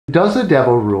Does the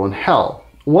devil rule in hell?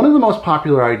 One of the most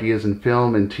popular ideas in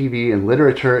film and TV and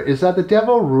literature is that the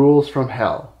devil rules from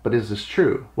hell. But is this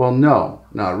true? Well, no,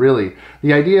 not really.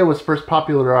 The idea was first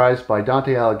popularized by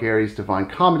Dante Alighieri's Divine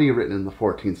Comedy, written in the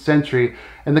 14th century,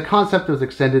 and the concept was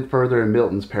extended further in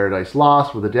Milton's Paradise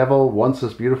Lost, where the devil, once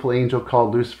this beautiful angel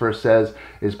called Lucifer, says,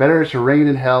 "It's better to reign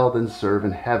in hell than serve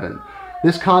in heaven."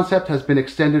 This concept has been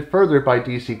extended further by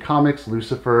DC Comics,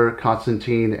 Lucifer,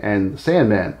 Constantine, and the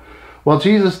Sandman. While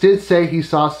Jesus did say he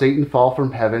saw Satan fall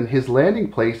from heaven, his landing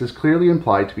place is clearly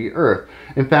implied to be earth.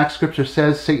 In fact, Scripture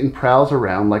says Satan prowls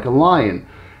around like a lion.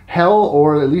 Hell,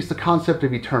 or at least the concept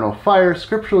of eternal fire,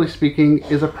 scripturally speaking,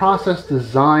 is a process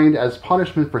designed as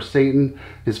punishment for Satan,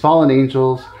 his fallen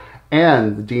angels,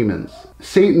 and the demons.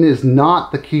 Satan is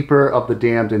not the keeper of the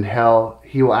damned in hell.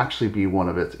 He will actually be one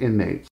of its inmates.